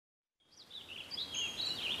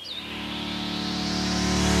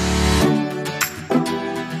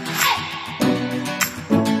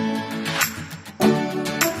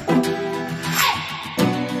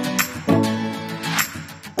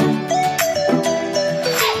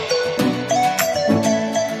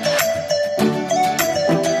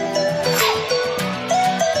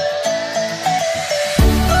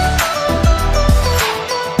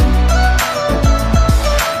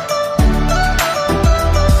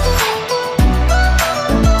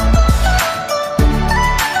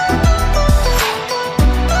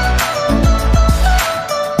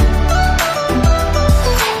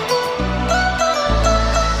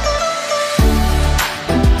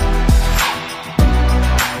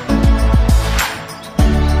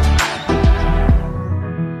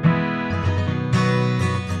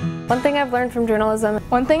One thing I've learned from journalism.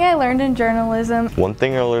 One thing I learned in journalism. One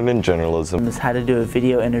thing I learned in journalism is how to do a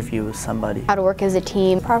video interview with somebody. How to work as a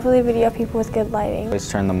team. Properly video people with good lighting. Always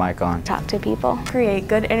turn the mic on. Talk to people. Create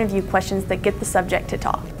good interview questions that get the subject to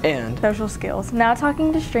talk. And social skills. Now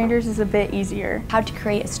talking to strangers is a bit easier. How to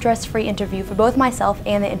create a stress-free interview for both myself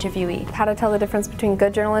and the interviewee. How to tell the difference between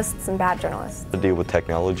good journalists and bad journalists. to deal with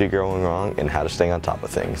technology going wrong and how to stay on top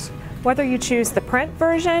of things. Whether you choose the print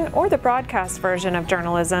version or the broadcast version of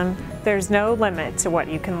journalism, there's no limit to what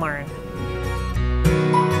you can learn.